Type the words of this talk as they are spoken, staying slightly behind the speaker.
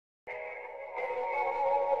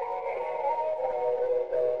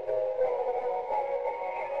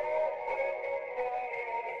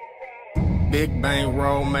big bang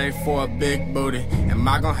roll made for a big booty. Am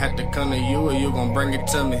I gon' have to come to you or you gon' bring it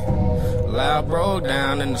to me? Loud roll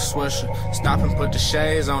down in the swisher. Stop and put the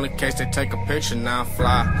shades on in case they take a picture. Now I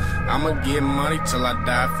fly. I'ma get money till I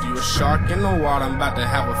die. If you a shark in the water, I'm about to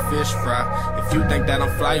have a fish fry. If you think that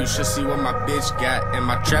I'm fly, you should see what my bitch got. In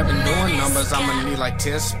my trap and doing numbers, I'ma need like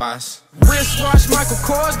 10 spots. Wristwatch, Michael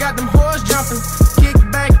Kors, got them whores jumping. Kick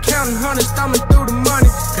back, counting hundreds, thumbing through the money.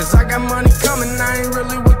 Cause I got money coming, I ain't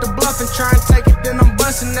really with the bluffing. Try and take it, then I'm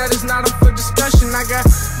busting. That is not up for discussion. I got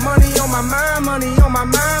money on my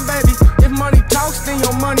mind, baby. If money talks, then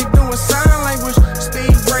your money doing sign language.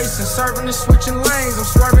 Speed racing, serving and switching lanes. I'm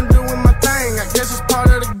swerving, doing my thing, I guess it's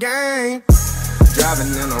part of the game.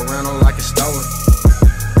 Driving in a rental like it's stolen.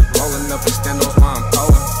 Rolling up extendos while I'm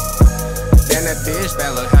pulling. Then that bitch,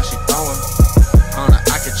 bad look how she throwing.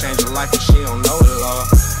 I could change her life and she don't know it all.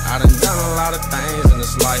 I done a lot of things in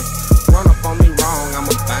this life. Run up on me wrong,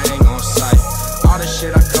 I'ma bang on sight. All the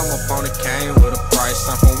shit I come up on, it came with a price.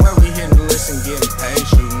 I'm from where we hitting lists and getting paid,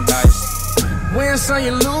 shooting dice. Win some,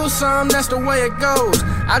 you lose some, that's the way it goes.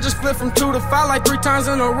 I just flipped from 2 to 5 like 3 times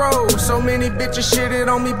in a row. So many bitches shitted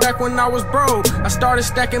on me back when I was broke. I started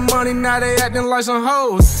stacking money, now they acting like some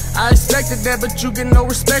hoes. I expected that, but you get no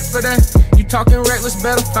respect for that. You talking reckless,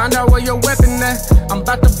 better find out where your weapon at. I'm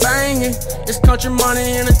about to bang it, it's country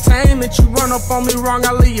money entertainment. You run up on me wrong,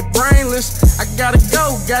 I leave you brainless. I gotta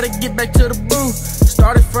go, gotta get back to the booth.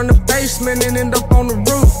 Started from the basement and end up on the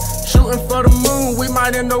roof. Shooting for the moon, we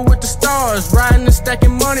might end up with the stars. Riding and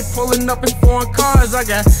stacking money, pulling up in foreign cars. I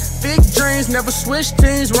got big dreams, never switch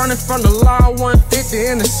teams. Running from the law, 150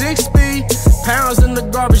 in the 6-speed. Pounds in the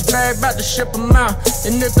garbage bag, about to ship them out.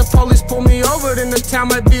 And if the police pull me over, then the town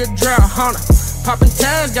might be a drought. Hunter, popping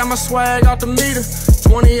tags, got my swag off the meter.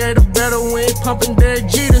 28 or better, we ain't pumping dead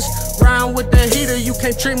Jeters. Riding with that heater, you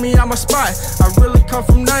can't trick me out my spot. I really come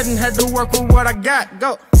from nothing, had to work with what I got.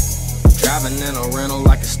 Go. Driving in a rental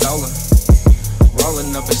like it's stolen.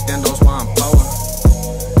 Rolling up extendos while I'm pulling.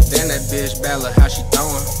 Then that bitch bad look how she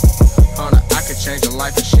throwing. I could change her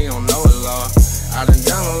life and she don't know it, Lord. I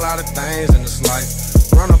done a lot of things in this life.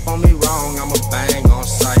 Run up on me wrong, I'ma bang on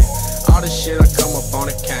sight. All the shit I come up on,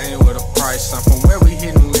 it came with a price. I'm from where we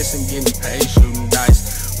hitting lists and getting paid, shooting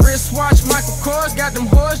dice. Wristwatch, Michael Kors, got them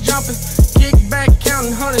whores jumping. Kick back,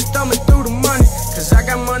 counting hundreds, thumbing through the money. Cause I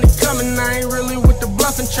got money coming, I ain't really with the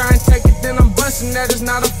bluffing. Try and take it, then I'm busting. That is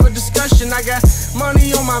not up for discussion. I got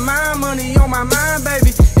money on my mind,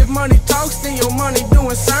 baby. If money talks, then your money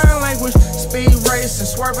doing sign language. Speed racing,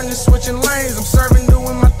 swerving and switching lanes. I'm serving,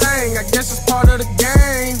 doing my thing, I guess it's part of the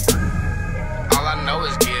game. All I know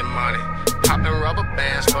is getting money. Popping rubber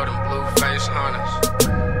bands for them blue face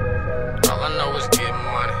hunters.